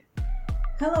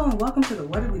Hello and welcome to the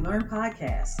What Did We Learn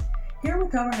podcast. Here we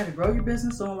cover how to grow your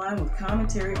business online with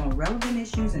commentary on relevant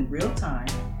issues in real time,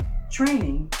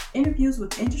 training, interviews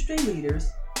with industry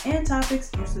leaders, and topics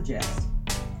you suggest.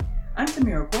 I'm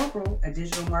Tamira Corporal, a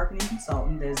digital marketing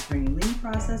consultant that is bringing lean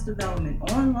process development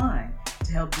online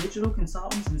to help digital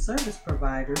consultants and service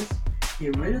providers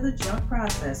get rid of the junk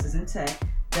processes in tech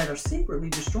that are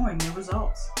secretly destroying their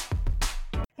results.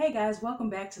 Hey guys, welcome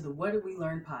back to the What Did We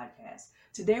Learn podcast.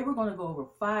 Today we're going to go over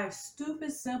 5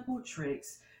 stupid simple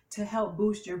tricks to help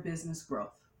boost your business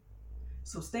growth.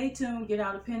 So stay tuned, get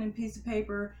out a pen and piece of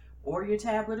paper or your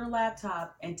tablet or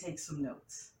laptop and take some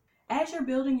notes. As you're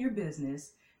building your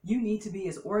business, you need to be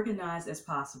as organized as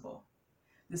possible.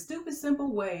 The stupid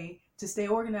simple way to stay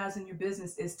organized in your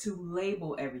business is to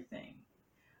label everything.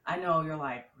 I know you're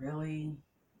like, really?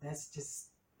 That's just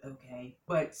okay.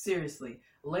 But seriously,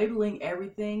 labeling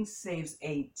everything saves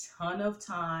a ton of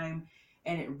time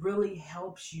and it really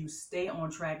helps you stay on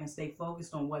track and stay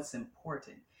focused on what's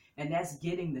important. And that's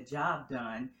getting the job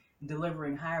done,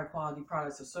 delivering higher quality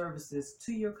products or services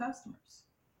to your customers.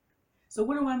 So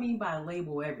what do I mean by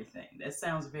label everything? That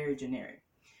sounds very generic.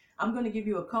 I'm going to give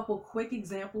you a couple quick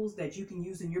examples that you can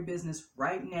use in your business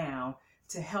right now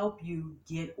to help you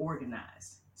get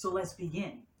organized. So let's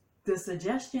begin. The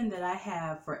suggestion that I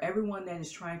have for everyone that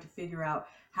is trying to figure out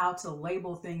how to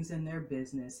label things in their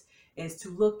business is to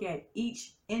look at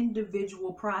each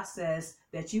individual process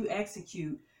that you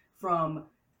execute, from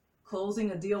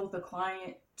closing a deal with a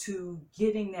client to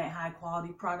getting that high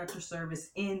quality product or service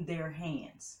in their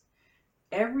hands.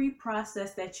 Every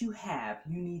process that you have,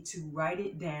 you need to write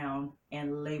it down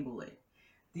and label it.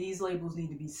 These labels need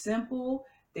to be simple.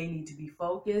 They need to be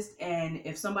focused, and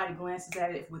if somebody glances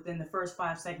at it within the first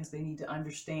 5 seconds, they need to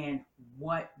understand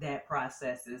what that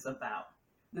process is about.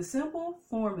 The simple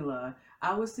formula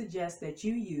I would suggest that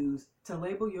you use to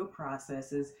label your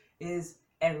processes is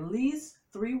at least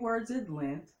 3 words in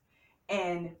length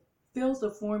and fills the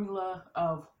formula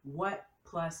of what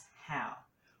plus how.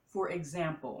 For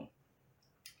example,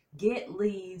 get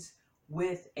leads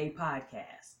with a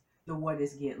podcast. The what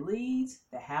is get leads,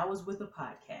 the how is with a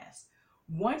podcast.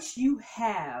 Once you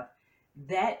have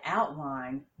that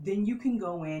outline, then you can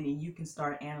go in and you can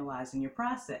start analyzing your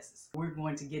processes. We're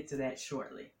going to get to that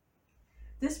shortly.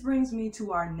 This brings me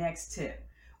to our next tip,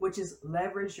 which is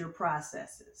leverage your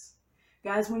processes.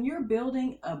 Guys, when you're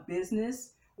building a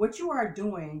business, what you are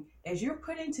doing is you're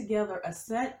putting together a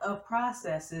set of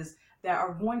processes that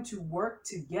are going to work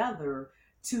together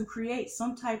to create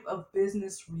some type of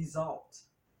business result.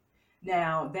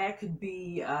 Now, that could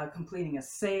be completing a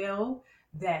sale.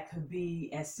 That could be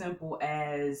as simple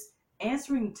as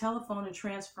answering the telephone and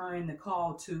transferring the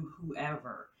call to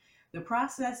whoever. The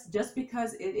process, just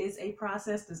because it is a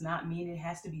process, does not mean it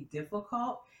has to be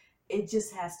difficult. It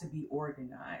just has to be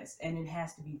organized and it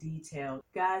has to be detailed.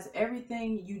 Guys,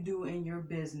 everything you do in your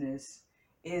business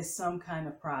is some kind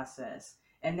of process,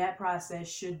 and that process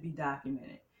should be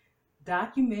documented.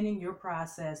 Documenting your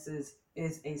processes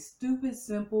is a stupid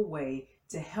simple way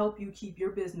to help you keep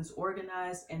your business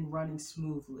organized and running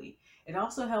smoothly. It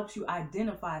also helps you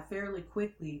identify fairly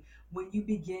quickly when you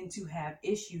begin to have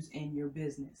issues in your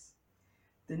business.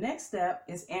 The next step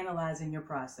is analyzing your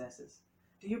processes.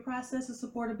 Do your processes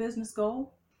support a business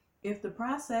goal? If the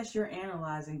process you're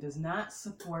analyzing does not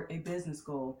support a business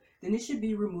goal, then it should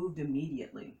be removed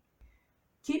immediately.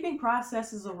 Keeping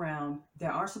processes around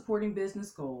that are supporting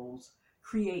business goals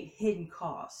create hidden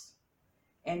costs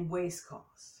and waste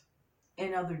costs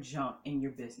and other junk in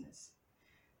your business.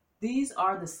 These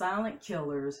are the silent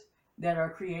killers that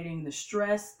are creating the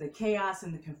stress, the chaos,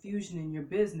 and the confusion in your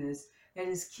business that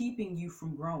is keeping you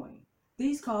from growing.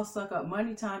 These costs suck up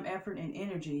money, time, effort, and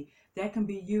energy that can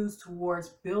be used towards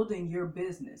building your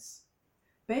business.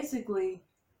 Basically,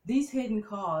 these hidden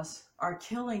costs are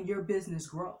killing your business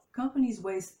growth. Companies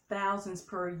waste thousands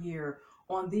per year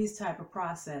on these type of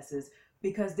processes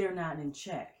because they're not in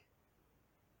check.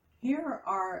 Here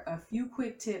are a few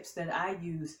quick tips that I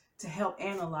use to help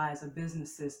analyze a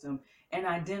business system and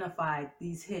identify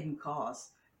these hidden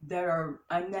costs that are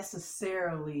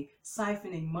unnecessarily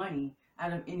siphoning money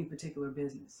out of any particular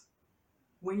business.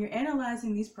 When you're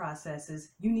analyzing these processes,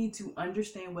 you need to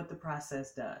understand what the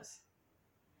process does.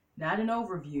 Not an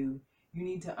overview, you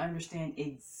need to understand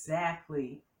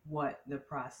exactly what the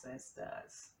process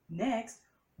does. Next,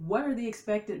 what are the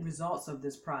expected results of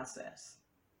this process?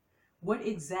 What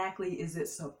exactly is it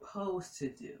supposed to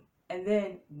do? And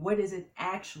then what is it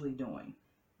actually doing?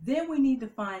 Then we need to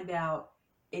find out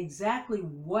exactly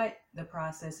what the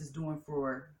process is doing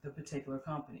for the particular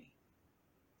company.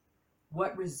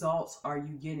 What results are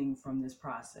you getting from this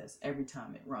process every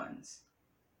time it runs?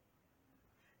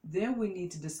 then we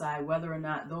need to decide whether or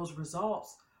not those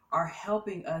results are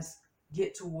helping us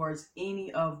get towards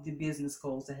any of the business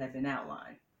goals that have been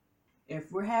outlined.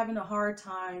 If we're having a hard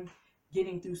time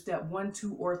getting through step 1,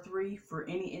 2, or 3 for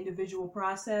any individual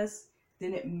process,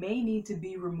 then it may need to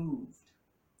be removed,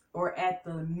 or at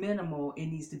the minimal, it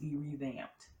needs to be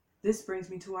revamped. This brings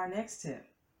me to our next tip.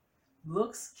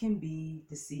 Looks can be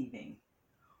deceiving.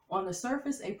 On the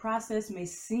surface, a process may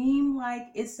seem like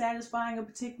it's satisfying a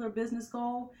particular business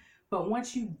goal, but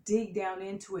once you dig down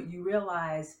into it, you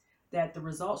realize that the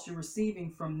results you're receiving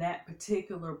from that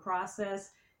particular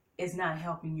process is not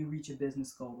helping you reach a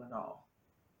business goal at all.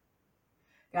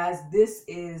 Guys, this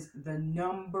is the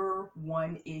number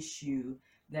one issue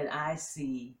that I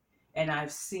see and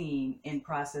I've seen in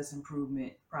process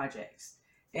improvement projects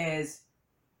is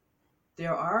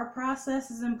there are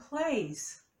processes in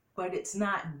place, but it's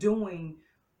not doing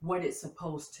what it's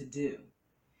supposed to do.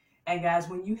 And guys,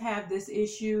 when you have this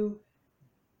issue,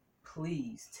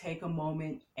 please take a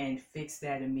moment and fix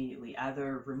that immediately.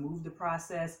 Either remove the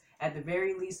process, at the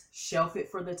very least, shelf it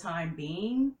for the time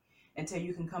being until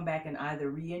you can come back and either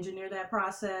re-engineer that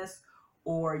process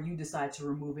or you decide to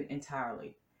remove it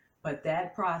entirely. But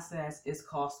that process is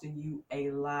costing you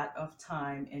a lot of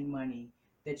time and money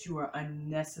that you are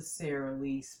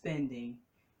unnecessarily spending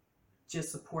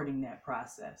just supporting that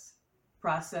process.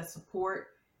 Process support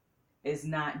is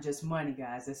not just money,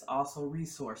 guys. It's also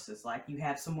resources. Like you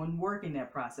have someone working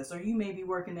that process, or you may be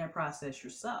working that process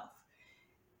yourself.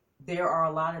 There are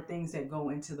a lot of things that go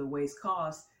into the waste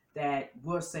cost that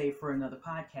we'll save for another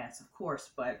podcast, of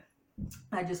course, but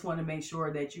I just want to make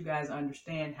sure that you guys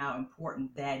understand how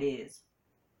important that is.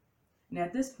 Now,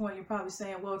 at this point, you're probably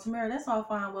saying, well, Tamara, that's all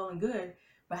fine, well, and good,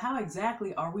 but how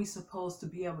exactly are we supposed to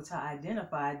be able to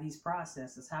identify these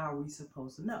processes? How are we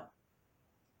supposed to know?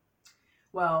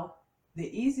 Well, the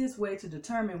easiest way to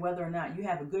determine whether or not you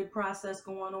have a good process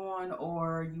going on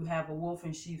or you have a wolf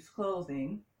in sheep's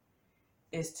clothing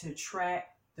is to track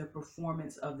the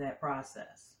performance of that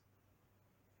process.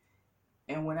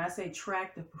 And when I say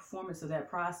track the performance of that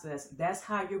process, that's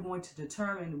how you're going to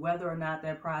determine whether or not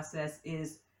that process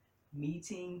is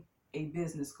meeting a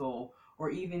business goal or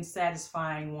even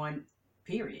satisfying one,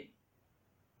 period.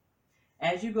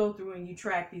 As you go through and you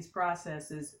track these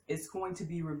processes, it's going to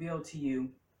be revealed to you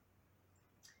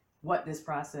what this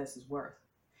process is worth.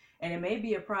 And it may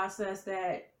be a process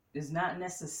that is not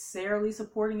necessarily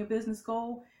supporting a business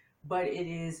goal, but it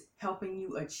is helping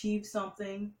you achieve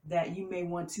something that you may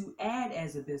want to add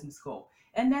as a business goal.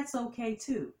 And that's okay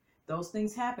too. Those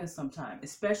things happen sometimes,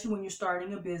 especially when you're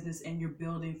starting a business and you're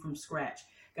building from scratch.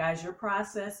 Guys, your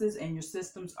processes and your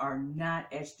systems are not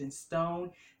etched in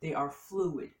stone. They are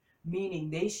fluid, meaning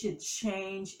they should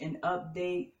change and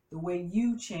update the way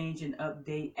you change and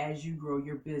update as you grow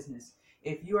your business.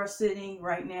 If you are sitting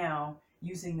right now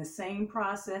using the same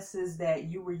processes that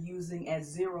you were using at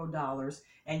 $0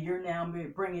 and you're now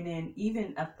bringing in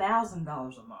even $1,000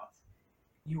 a month,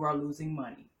 you are losing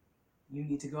money. You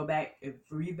need to go back and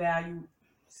you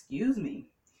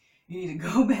need to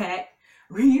go back,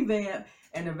 revamp,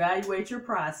 and evaluate your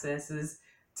processes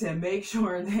to make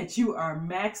sure that you are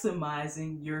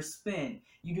maximizing your spend.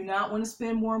 You do not want to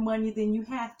spend more money than you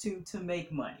have to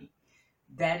make money.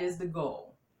 That is the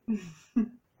goal.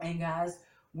 And guys,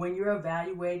 when you're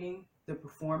evaluating the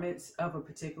performance of a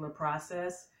particular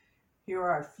process, here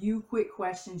are a few quick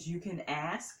questions you can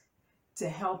ask to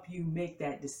help you make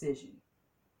that decision.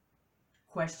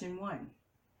 Question 1,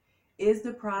 is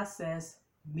the process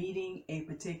meeting a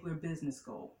particular business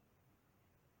goal?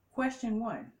 Question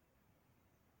 1,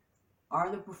 are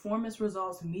the performance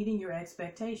results meeting your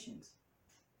expectations?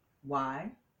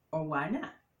 Why or why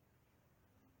not?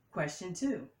 Question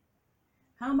 2,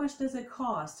 how much does it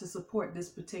cost to support this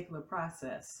particular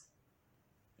process?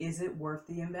 Is it worth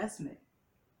the investment?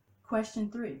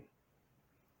 Question 3,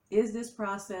 is this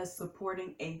process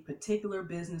supporting a particular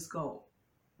business goal?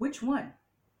 Which one?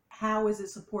 How is it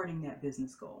supporting that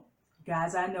business goal?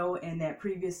 Guys, I know in that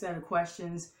previous set of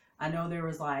questions, I know there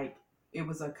was it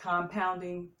was a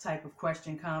compounding type of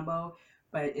question combo,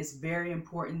 but it's very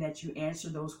important that you answer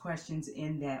those questions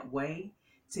in that way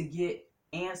to get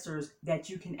answers that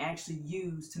you can actually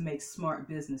use to make smart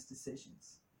business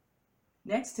decisions.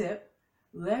 Next tip,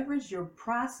 leverage your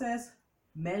process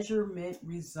measurement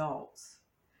results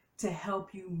to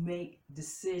help you make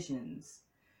decisions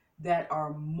that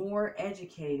are more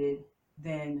educated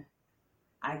than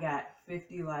I got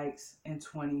 50 likes and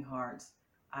 20 hearts,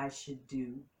 I should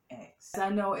do X. I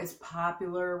know it's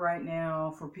popular right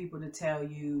now for people to tell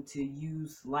you to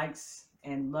use likes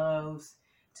and loves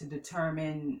to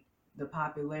determine the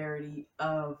popularity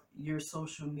of your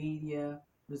social media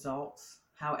results.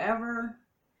 However,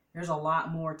 there's a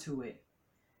lot more to it.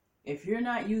 If you're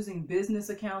not using business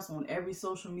accounts on every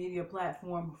social media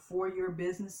platform for your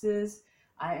businesses,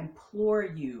 I implore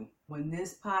you, when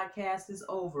this podcast is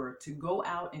over, to go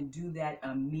out and do that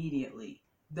immediately.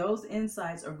 Those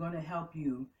insights are going to help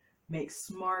you make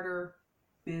smarter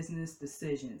business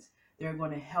decisions. They're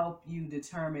going to help you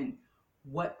determine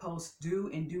what posts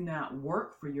do and do not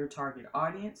work for your target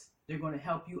audience. They're going to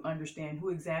help you understand who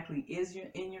exactly is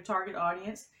in your target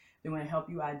audience. They're going to help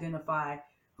you identify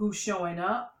who's showing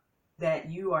up that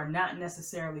you are not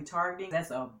necessarily targeting.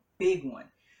 That's a big one.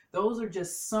 Those are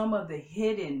just some of the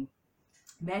hidden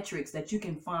metrics that you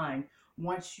can find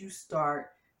once you start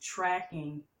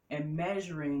tracking and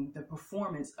measuring the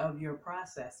performance of your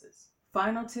processes.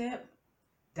 Final tip,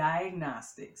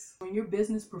 diagnostics. When your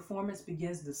business performance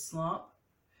begins to slump,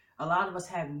 a lot of us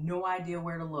have no idea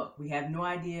where to look. We have no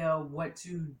idea what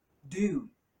to do.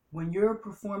 When your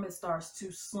performance starts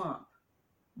to slump,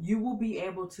 you will be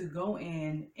able to go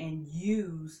in and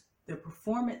use the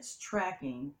performance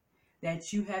tracking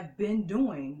that you have been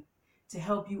doing to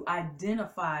help you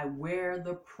identify where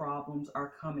the problems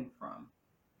are coming from.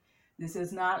 This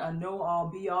is not a know-all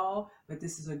be-all, but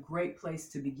this is a great place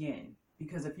to begin,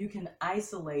 because if you can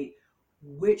isolate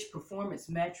which performance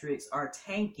metrics are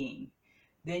tanking,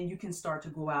 then you can start to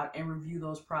go out and review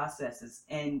those processes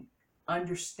and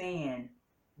understand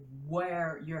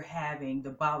where you're having the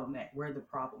bottleneck, where the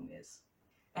problem is.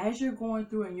 As you're going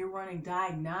through and you're running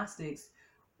diagnostics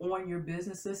on your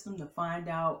business system to find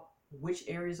out which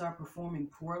areas are performing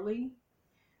poorly,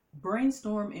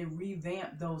 brainstorm and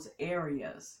revamp those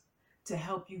areas to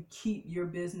help you keep your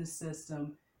business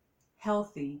system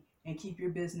healthy and keep your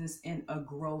business in a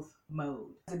growth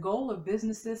mode. The goal of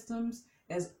business systems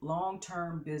is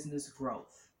long-term business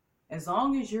growth. As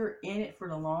long as you're in it for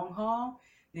the long haul,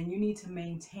 then you need to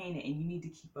maintain it, and you need to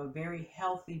keep a very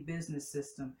healthy business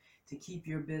system to keep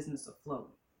your business afloat.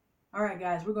 All right,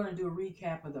 guys, we're going to do a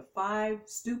recap of the 5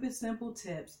 stupid simple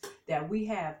tips that we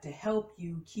have to help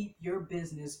you keep your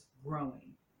business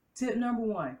growing. Tip number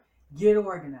 1, get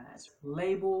organized.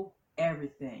 Label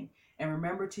everything. And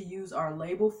remember to use our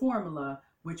label formula,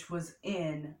 which was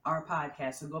in our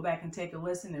podcast. So go back and take a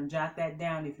listen and jot that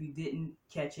down if you didn't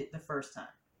catch it the first time.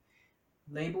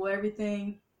 Label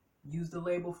everything. Use the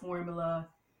label formula,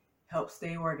 help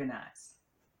stay organized.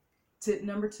 Tip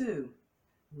number 2,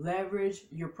 leverage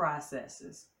your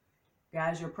processes.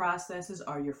 Guys, your processes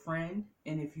are your friend,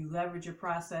 and if you leverage your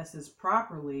processes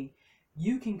properly,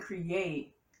 you can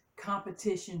create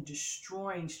competition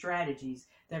destroying strategies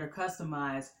that are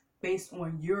customized based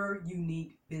on your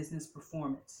unique business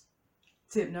performance.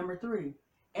 Tip number 3,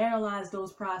 analyze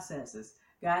those processes.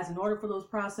 Guys, in order for those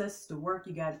processes to work,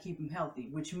 you got to keep them healthy,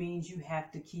 which means you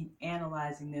have to keep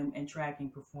analyzing them and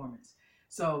tracking performance.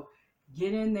 So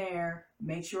get in there,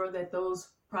 make sure that those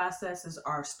processes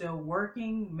are still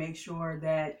working, make sure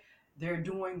that they're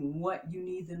doing what you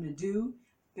need them to do.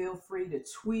 Feel free to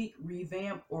tweak,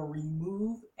 revamp, or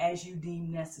remove as you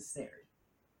deem necessary.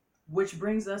 Which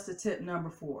brings us to tip number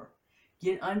 4.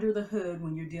 Get under the hood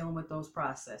when you're dealing with those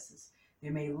processes. They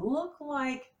may look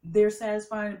like they're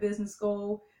satisfying a business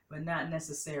goal, but not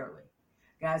necessarily.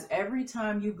 Guys, every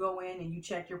time you go in and you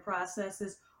check your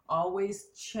processes,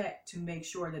 always check to make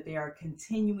sure that they are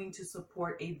continuing to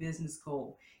support a business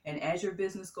goal. And as your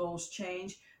business goals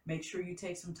change, make sure you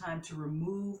take some time to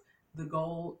remove the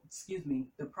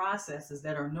processes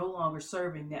that are no longer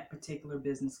serving that particular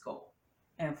business goal.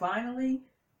 And finally,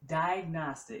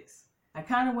 diagnostics. I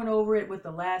kind of went over it with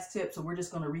the last tip, so we're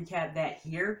just going to recap that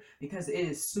here because it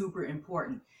is super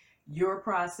important. Your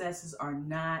processes are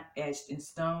not etched in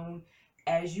stone.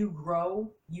 As you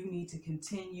grow, you need to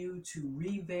continue to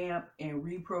revamp and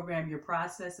reprogram your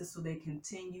processes so they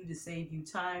continue to save you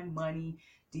time, money,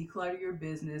 declutter your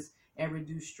business, and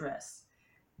reduce stress.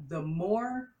 The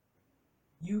more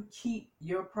you keep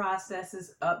your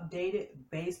processes updated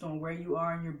based on where you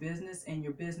are in your business and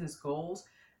your business goals,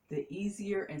 the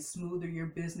easier and smoother your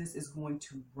business is going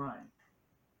to run.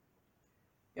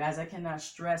 Guys, I cannot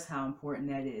stress how important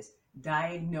that is.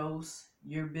 Diagnose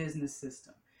your business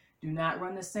system. Do not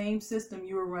run the same system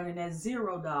you were running at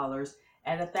 $0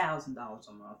 at $1,000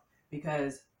 a month,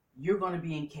 because you're going to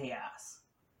be in chaos.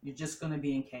 You're just going to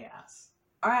be in chaos.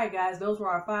 All right, guys, those were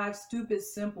our 5 stupid,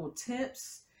 simple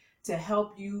tips to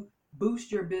help you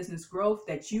boost your business growth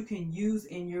that you can use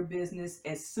in your business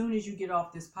as soon as you get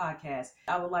off this podcast.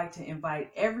 I would like to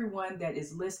invite everyone that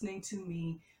is listening to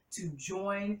me to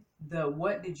join the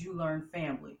What Did You Learn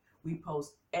family. We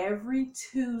post every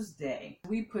Tuesday.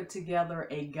 We put together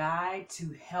a guide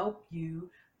to help you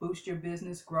boost your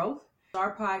business growth.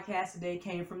 Our podcast today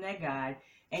came from that guide.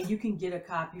 And you can get a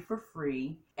copy for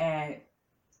free at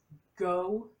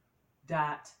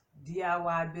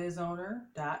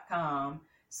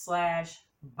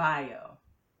go.diybizowner.com/bio.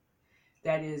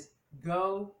 That is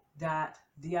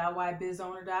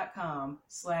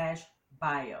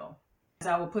go.diybizowner.com/bio.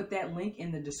 I will put that link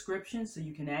in the description so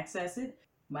you can access it.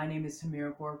 My name is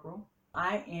Tamira Corporal.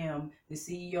 I am the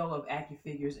CEO of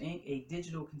AccuFigures Inc., a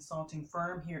digital consulting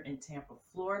firm here in Tampa,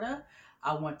 Florida.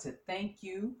 I want to thank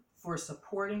you for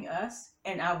supporting us,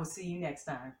 and I will see you next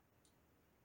time.